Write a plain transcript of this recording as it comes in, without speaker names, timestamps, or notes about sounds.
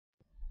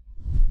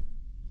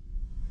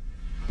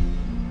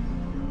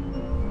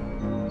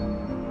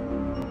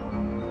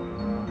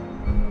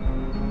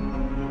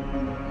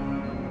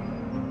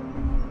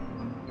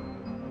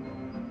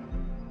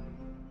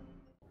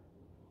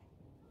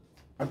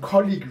A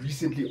colleague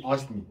recently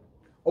asked me,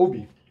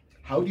 Obi,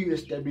 how do you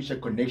establish a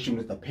connection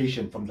with a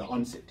patient from the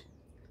onset?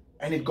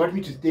 And it got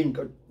me to think,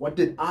 what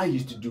did I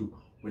used to do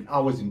when I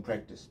was in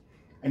practice?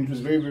 And it was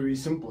very, very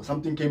simple.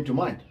 Something came to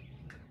mind.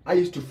 I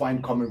used to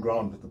find common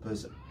ground with the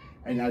person.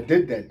 And I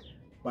did that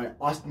by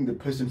asking the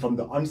person from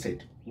the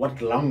onset,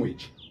 what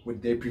language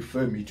would they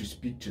prefer me to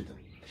speak to them?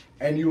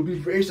 And you'll be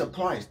very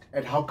surprised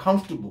at how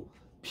comfortable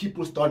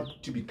people start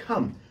to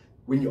become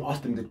when you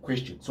ask them that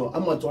question. So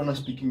I'm a Tswana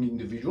speaking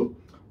individual,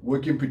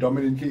 working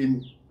predominantly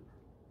in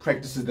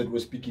practices that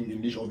were speaking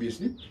English,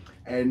 obviously,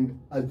 and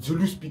a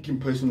Zulu speaking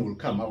person will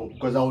come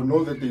because I will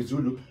know that they're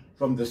Zulu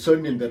from the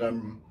surname that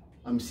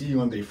I'm seeing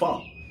on their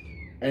file.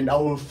 And I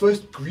will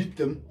first greet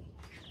them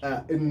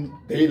in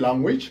their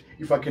language,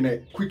 if I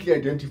can quickly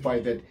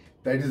identify that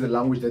that is the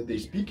language that they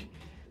speak,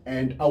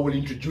 and I will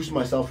introduce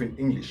myself in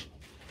English.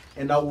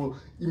 And I will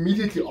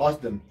immediately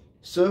ask them,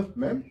 sir,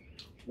 ma'am,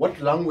 what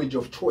language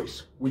of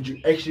choice would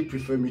you actually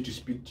prefer me to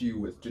speak to you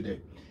with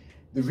today?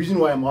 The reason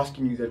why I'm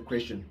asking you that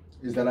question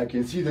is that I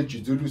can see that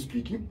you're Zulu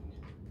speaking,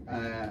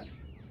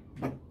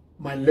 but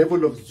my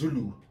level of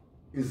Zulu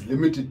is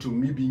limited to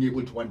me being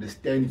able to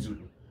understand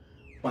Zulu.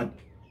 But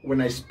when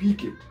I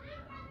speak it,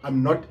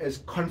 I'm not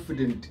as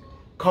competent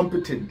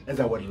as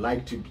I would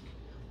like to be.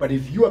 But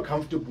if you are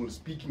comfortable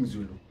speaking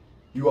Zulu,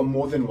 you are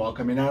more than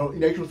welcome. And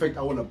in actual fact,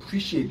 I will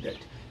appreciate that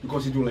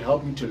because it will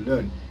help me to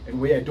learn.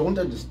 And where I don't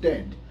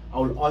understand, I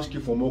will ask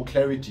you for more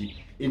clarity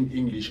in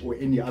English or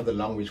any other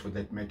language for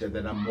that matter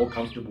that I'm more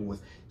comfortable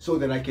with, so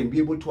that I can be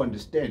able to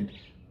understand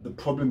the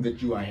problem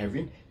that you are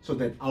having, so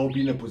that I'll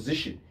be in a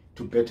position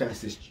to better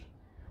assist you.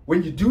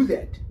 When you do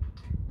that,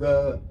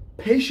 the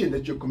patient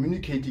that you're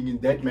communicating in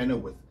that manner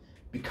with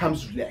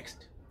becomes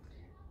relaxed,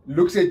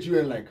 looks at you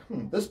and like,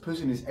 this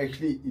person is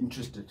actually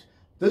interested.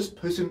 This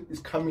person is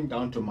coming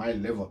down to my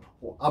level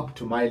or up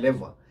to my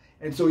level.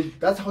 And so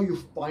that's how you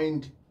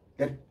find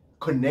that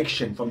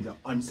connection from the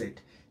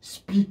onset.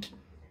 Speak,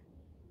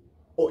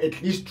 or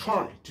at least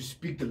try to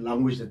speak the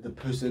language that the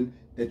person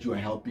that you are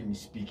helping is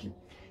speaking.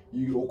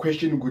 Your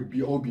question could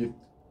be, Obi,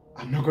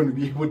 I'm not going to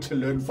be able to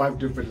learn 5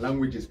 different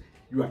languages.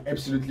 You are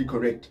absolutely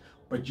correct.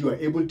 But you are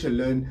able to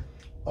learn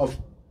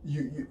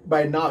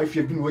by now, if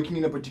you've been working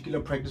in a particular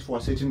practice for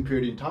a certain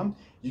period in time,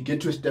 you get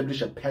to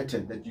establish a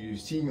pattern that you're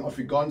seeing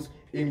Afrikaans,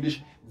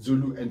 English,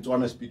 Zulu, and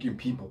Tswana speaking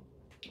people.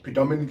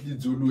 Predominantly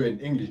Zulu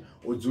and English,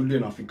 or Zulu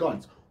and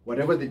Afrikaans.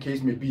 Whatever the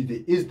case may be, there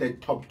is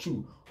that top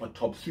 2 or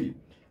top 3.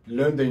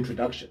 Learn the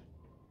introduction.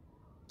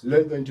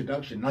 Learn the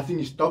introduction. Nothing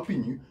is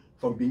stopping you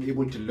from being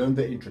able to learn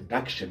the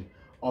introduction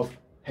of,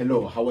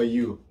 hello, how are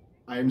you?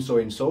 I am so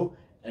and so,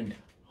 and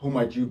who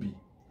might you be?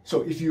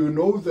 So if you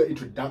know the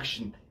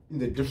introduction in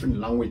the different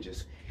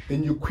languages,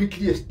 then you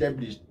quickly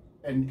establish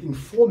and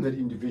inform that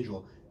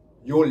individual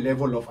your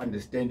level of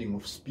understanding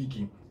of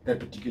speaking that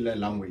particular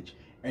language,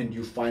 and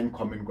you find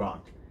common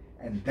ground.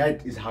 And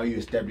that is how you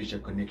establish a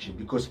connection,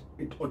 because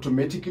it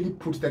automatically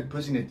puts that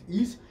person at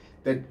ease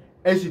that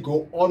as you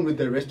go on with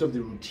the rest of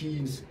the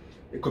routines,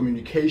 the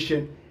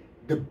communication,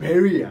 the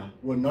barrier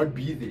will not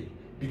be there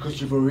because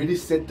you've already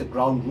set the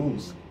ground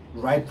rules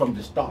right from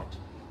the start.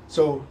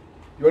 So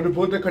you want to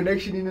build a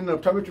connection in an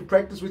optometry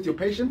practice with your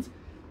patients,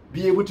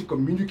 be able to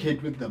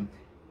communicate with them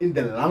in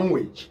the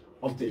language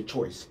of their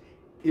choice.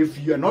 If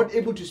you are not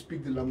able to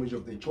speak the language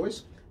of their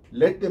choice,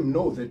 let them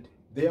know that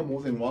they are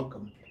more than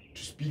welcome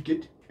to speak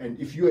it. And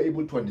if you are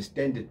able to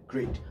understand it,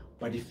 great.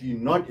 But if you're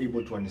not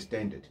able to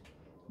understand it,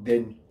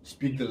 then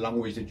speak the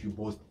language that you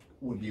both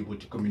will be able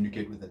to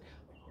communicate with it.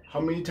 How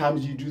many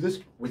times do you do this?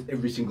 With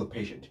every single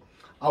patient.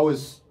 I'm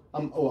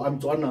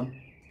Tswana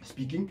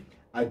speaking.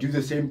 I do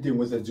the same thing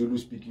with a Zulu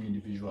speaking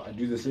individual. I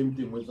do the same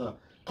thing with a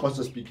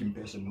Xhosa speaking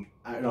person,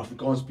 an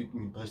Afrikaans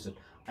speaking person.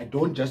 I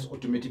don't just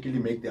automatically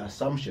make the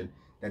assumption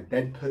that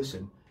that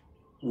person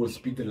will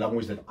speak the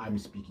language that I'm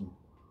speaking.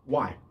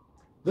 Why?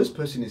 This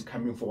person is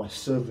coming for a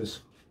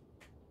service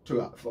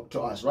to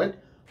us, right?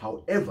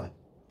 However,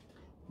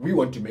 we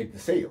want to make the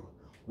sale.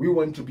 We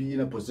want to be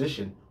in a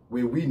position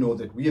where we know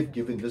that we have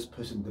given this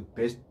person the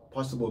best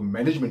possible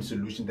management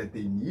solution that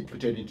they need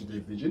pertaining to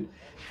their vision.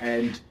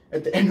 And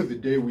at the end of the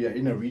day, we are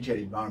in a retail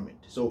environment.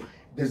 So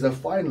there's a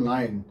fine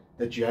line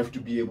that you have to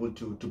be able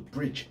to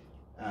bridge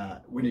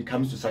when it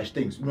comes to such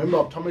things. Remember,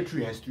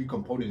 optometry has 3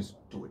 components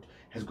to it.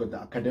 It has got the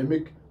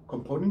academic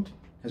component,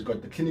 has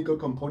got the clinical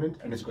component,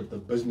 and it's got the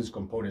business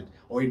component.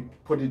 Or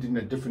put it in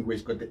a different way,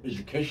 it's got the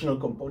educational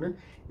component,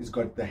 it's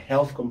got the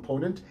health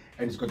component,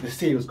 and it's got the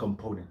sales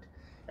component.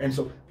 And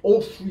so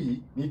all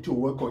 3 need to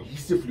work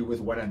cohesively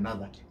with one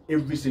another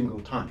every single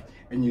time.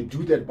 And you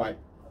do that by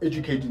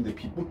educating the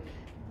people,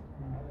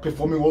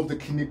 performing all the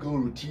clinical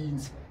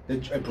routines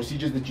and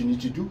procedures that you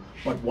need to do.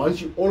 But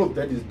once all of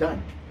that is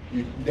done,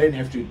 you then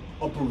have to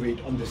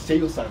operate on the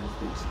sales side of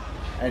things.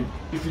 And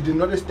if you do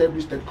not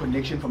establish that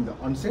connection from the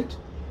onset,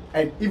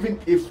 and even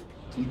if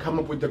you come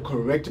up with the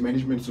correct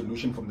management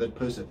solution from that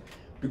person,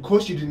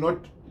 because you did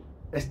not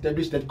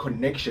establish that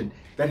connection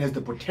that has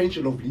the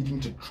potential of leading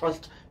to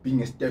trust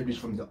being established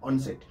from the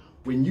onset,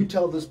 when you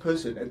tell this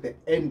person at the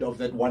end of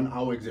that 1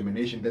 hour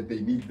examination that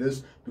they need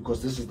this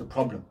because this is the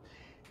problem,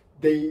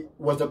 there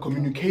was a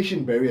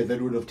communication barrier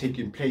that would have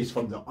taken place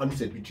from the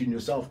onset between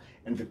yourself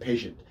and the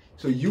patient.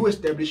 So you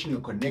establishing a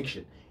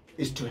connection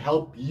is to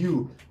help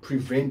you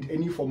prevent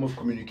any form of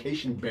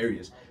communication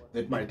barriers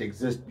that might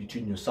exist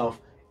between yourself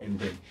and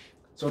them.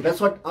 So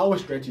that's what our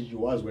strategy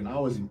was when I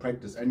was in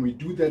practice, and we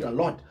do that a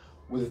lot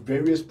with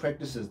various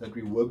practices that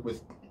we work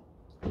with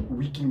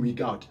week in,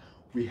 week out.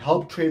 We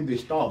help train the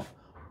staff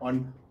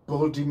on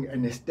building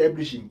and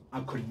establishing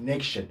a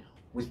connection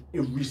with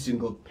every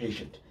single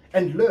patient,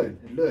 and learn.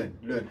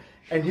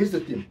 And here's the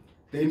thing,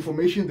 the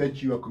information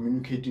that you are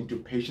communicating to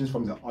patients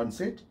from the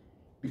onset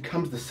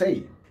becomes the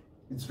same.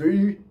 It's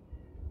very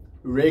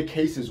rare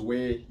cases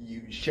where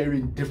you're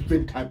sharing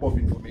different type of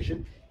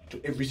information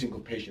to every single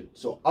patient.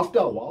 So after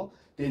a while,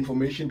 the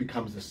information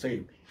becomes the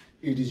same.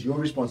 It is your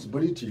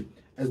responsibility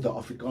as the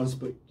Afrikaans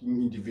speaking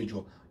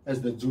individual,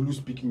 as the Zulu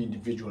speaking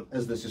individual,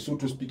 as the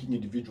Sesotho speaking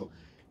individual,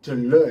 to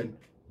learn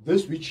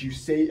this which you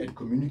say and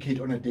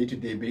communicate on a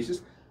day-to-day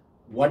basis.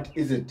 What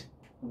is it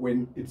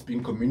when it's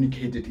being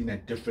communicated in a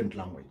different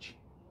language?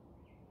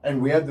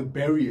 And where are the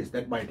barriers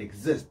that might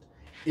exist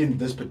in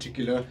this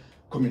particular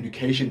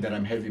communication that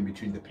I'm having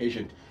between the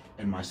patient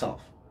and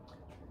myself?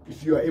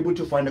 If you are able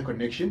to find a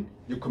connection,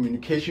 your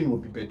communication will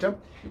be better,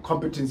 your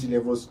competency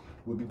levels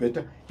will be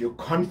better, your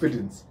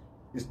confidence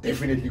is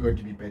definitely going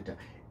to be better,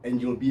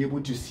 and you'll be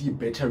able to see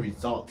better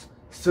results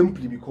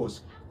simply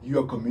because you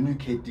are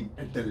communicating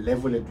at the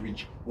level at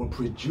which will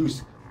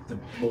produce the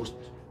most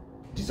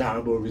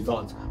desirable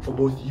results for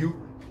both you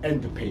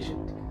and the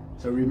patient.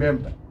 So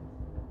remember,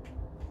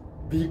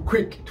 be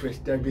quick to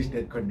establish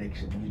that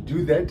connection. You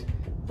do that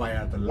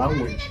via the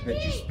language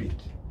that you speak.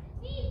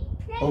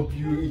 Hope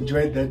you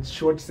enjoyed that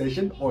short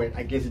session, or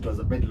I guess it was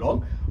a bit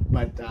long,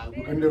 but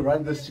we're going to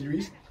run this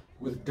series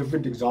with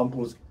different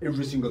examples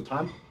every single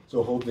time,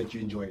 so hope that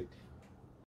you enjoy it.